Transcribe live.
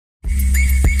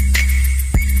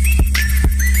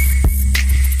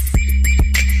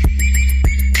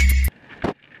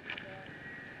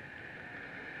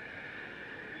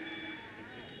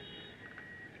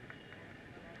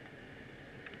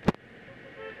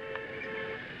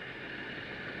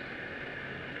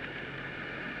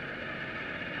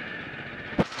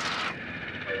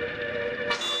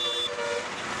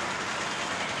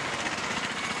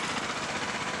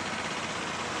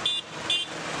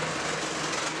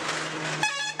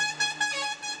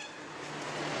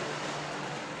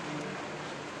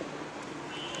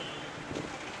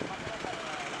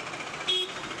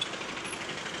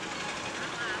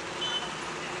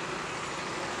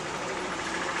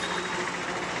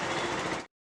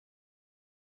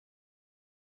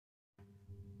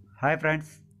Hi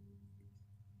friends,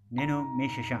 నేను మీ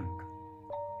శశాంక్.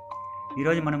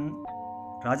 ఈరోజు మనం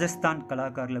రాజస్థాన్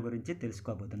కళాకారుల గురించి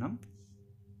తెలుసుకోబోతున్నాం.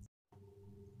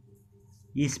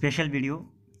 ఈ స్పెషల్ వీడియో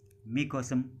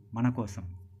మీకోసం, మన కోసం.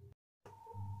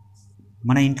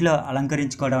 మన ఇంట్లో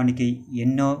అలంకరించుకోవడానికి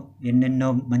ఎన్నెన్నో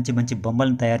మంచి మంచి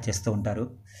బొమ్మలను తయారు చేస్తూ ఉంటారు.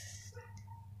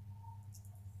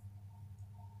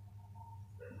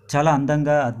 చాలా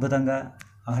అందంగా, అద్భుతంగా,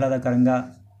 ఆహ్లాదకరంగా,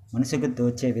 మనసుకు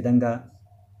తోచే విధంగా,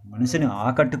 మనసును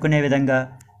ఆకట్టుకునే విధంగా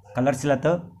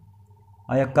కలర్స్లతో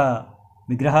ఆ యొక్క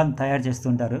విగ్రహాన్ని తయారు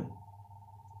చేస్తుంటారు.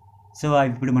 సో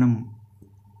ఇప్పుడు మనం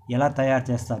ఎలా తయారు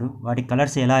చేస్తారు, వాటి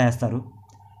కలర్స్ ఎలా వేస్తారు,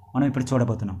 మనం ఇప్పుడు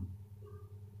చూడబోతున్నాం.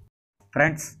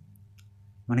 ఫ్రెండ్స్,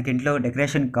 మనకి ఇంట్లో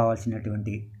డెకరేషన్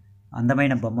కావాల్సినటువంటి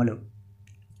అందమైన బొమ్మలు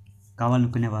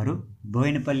కావాలనుకునేవారు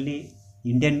Boinapalli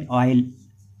Indian oil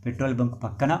petrol bunk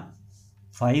పక్కన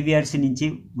 5 years నుంచి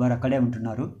వారు అక్కడే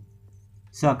ఉంటున్నారు.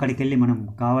 సో అక్కడికి వెళ్ళి మనం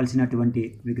కావాల్సినటువంటి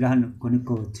విగ్రహాలను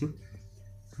కొనుక్కోవచ్చు.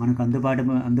 మనకు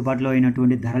అందుబాటులో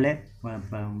అయినటువంటి ధరలే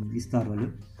ఇస్తారు వాళ్ళు.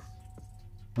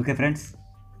 ఓకే ఫ్రెండ్స్,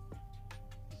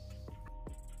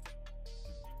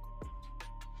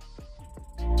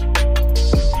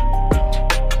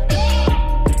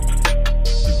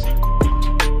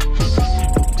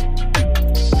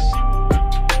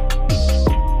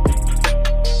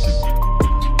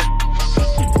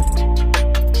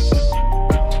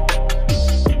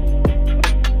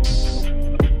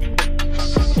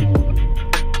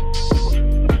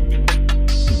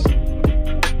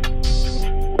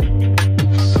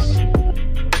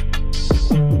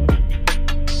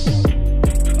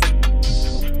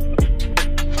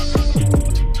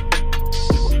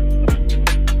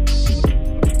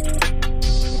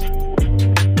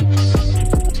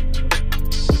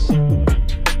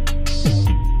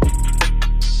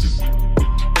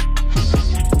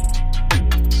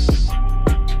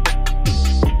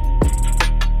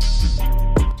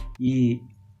 ఈ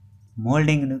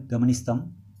మోల్డింగ్ను గమనిస్తాం.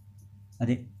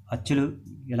 అదే అచ్చులు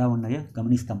ఎలా ఉన్నాయో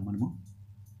గమనిస్తాం మనము.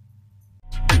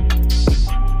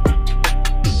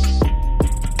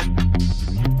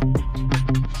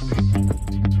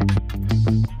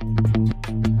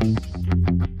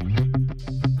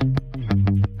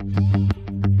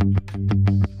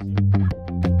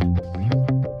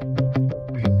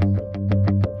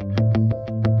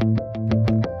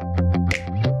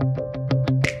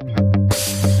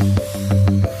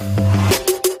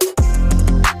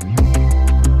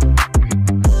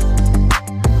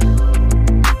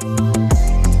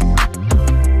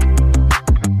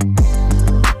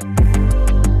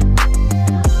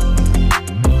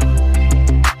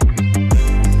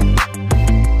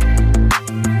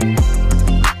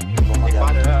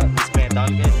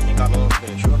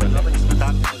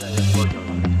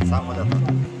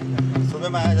 सुबह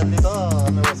में आया जल्दी तो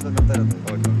हमें वो करते रहते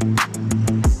हैं.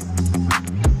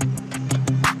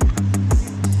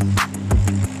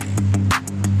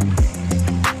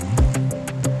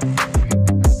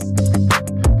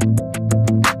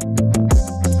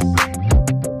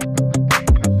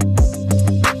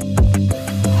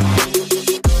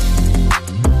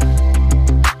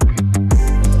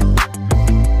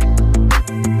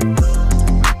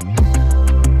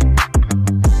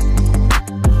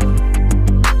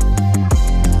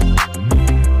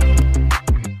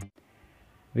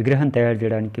 విగ్రహం తయారు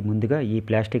చేయడానికి ముందుగా ఈ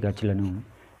ప్లాస్టిక్ అచ్చులను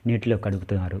నీటిలో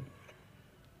కడుగుతున్నారు.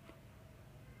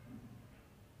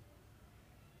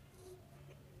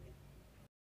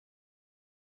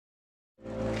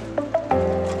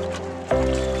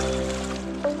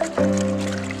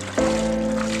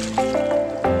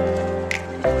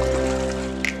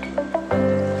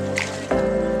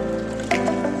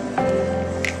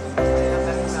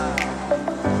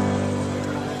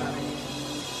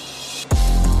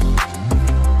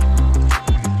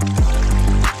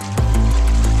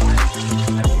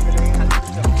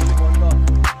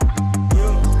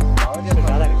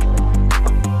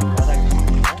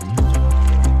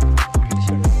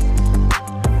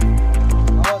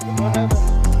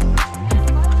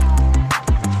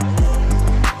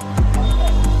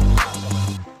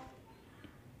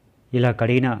 ఇలా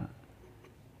కడిగిన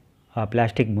ఆ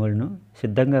ప్లాస్టిక్ మోల్డ్ను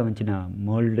సిద్ధంగా ఉంచిన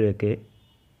మోల్డ్కి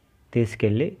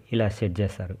తీసుకెళ్ళి ఇలా సెట్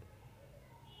చేస్తారు.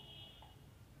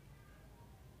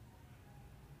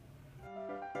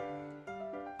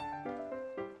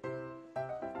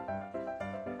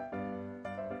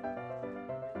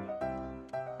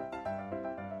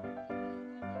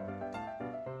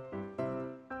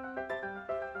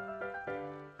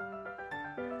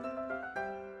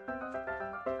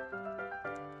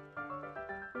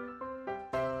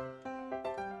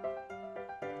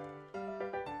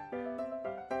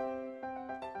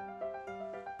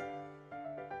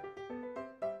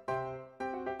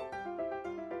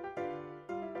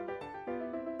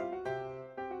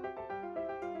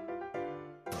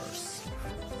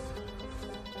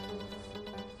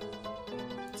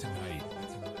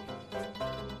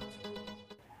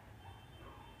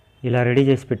 ఇలా రెడీ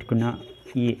చేసి పెట్టుకున్న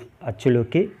ఈ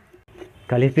అచ్చులోకి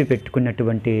కలిపి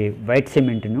పెట్టుకున్నటువంటి వైట్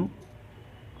సిమెంట్ను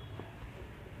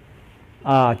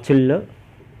ఆ అచ్చుల్లో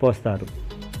పోస్తారు.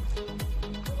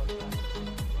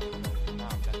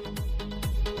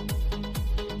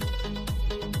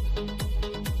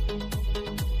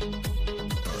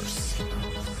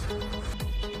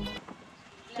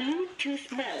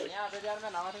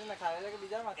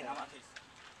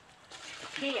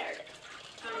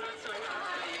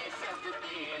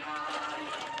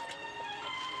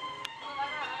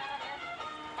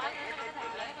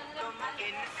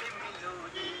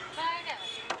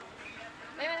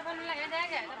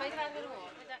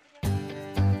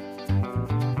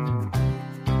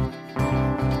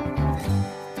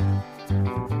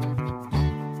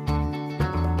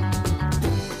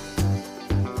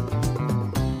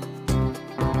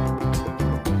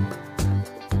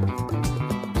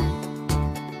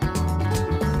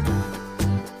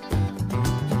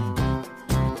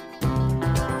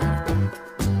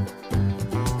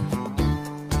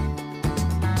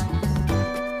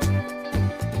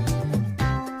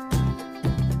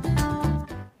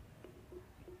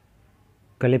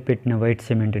 కలిపి పెట్టిన వైట్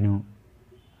సిమెంట్ను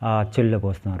ఆ అచ్చుల్లో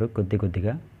పోస్తున్నారు కొద్ది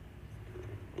కొద్దిగా.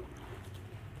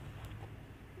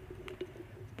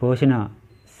 పోసిన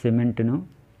సిమెంట్ను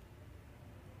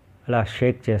అలా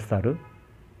షేక్ చేస్తారు,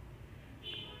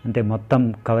 అంటే మొత్తం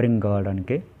కవరింగ్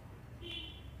కావడానికి.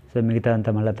 సో మిగతా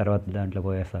అంతా మళ్ళీ తర్వాత దాంట్లో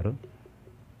పోయేస్తారు.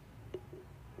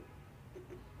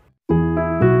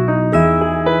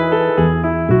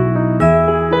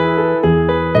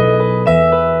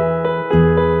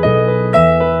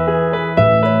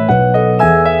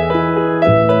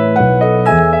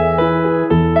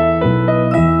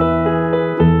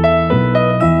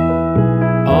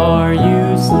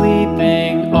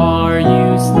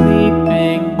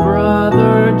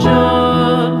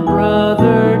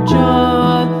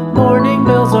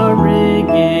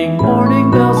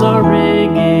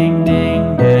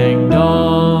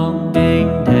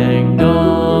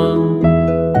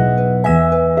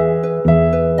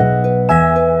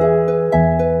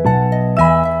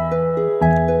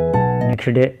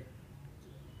 నెక్స్ట్ డే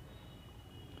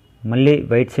మళ్ళీ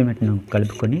వైట్ సిమెంట్ను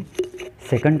కలుపుకొని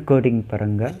సెకండ్ కోటింగ్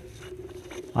పరంగా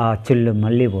ఆ అచ్చుల్లో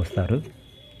మళ్ళీ పోస్తారు.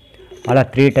 అలా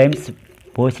 3 times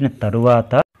పోసిన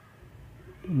తరువాత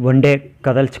వన్డే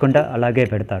కదల్చకుండా అలాగే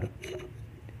పెడతారు.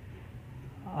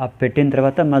 ఆ పెట్టిన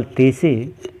తర్వాత మళ్ళీ తీసి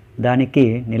దానికి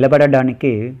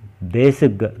నిలబడడానికి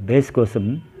బేస్ కోసం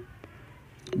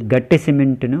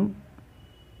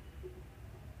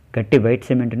గట్టి వైట్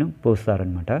సిమెంట్ను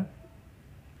పోస్తారనమాట.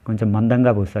 కొంచెం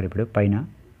మందంగా పోస్తారు. ఇప్పుడు పైన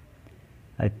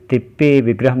అది తిప్పి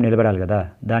విగ్రహం నిలబడాలి కదా,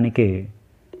 దానికి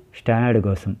స్టాండర్డ్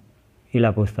కోసం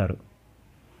ఇలా పోస్తారు.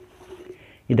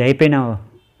 ఇది అయిపోయిన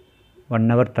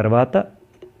 1 hour తర్వాత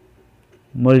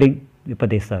మోల్డింగ్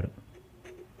విప్పదీస్తారు.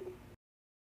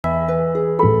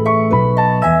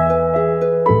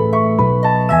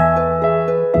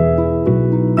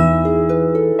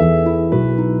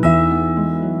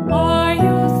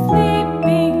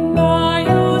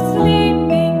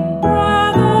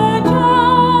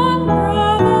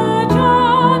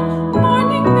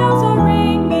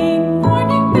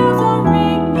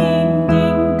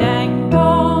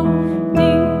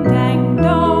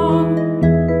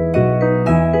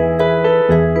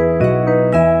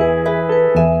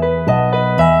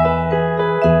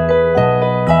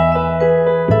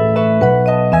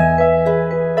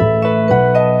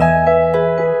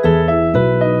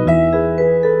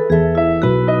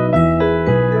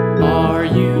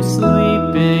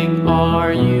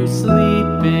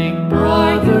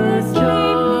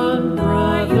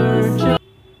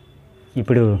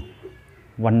 ఇప్పుడు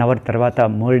 1 hour తర్వాత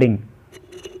మోల్డింగ్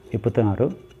విప్పుతున్నారు.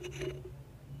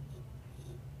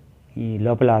 ఈ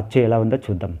లోపల అచ్చు ఎలా ఉందో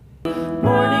చూద్దాం.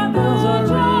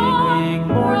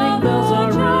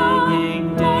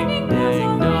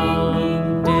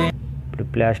 ఇప్పుడు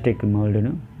ప్లాస్టిక్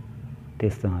మోల్డ్ను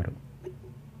తీస్తున్నారు.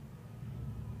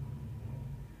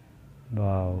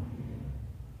 వావ్,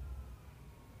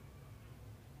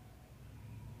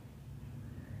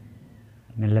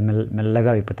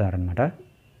 మెల్లగా విప్పుతారనమాట.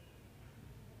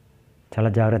 చాలా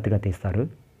జాగ్రత్తగా తీస్తారు.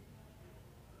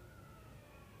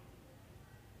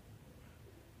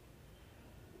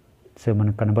 సో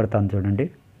మనకు కనబడుతుంది చూడండి.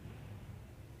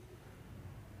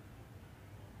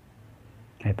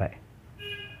 అయిపోయి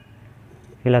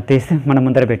ఇలా తీసి మన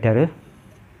ముందర పెట్టారు.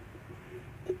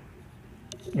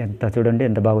 ఎంత చూడండి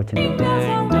ఎంత బాగా వచ్చింది.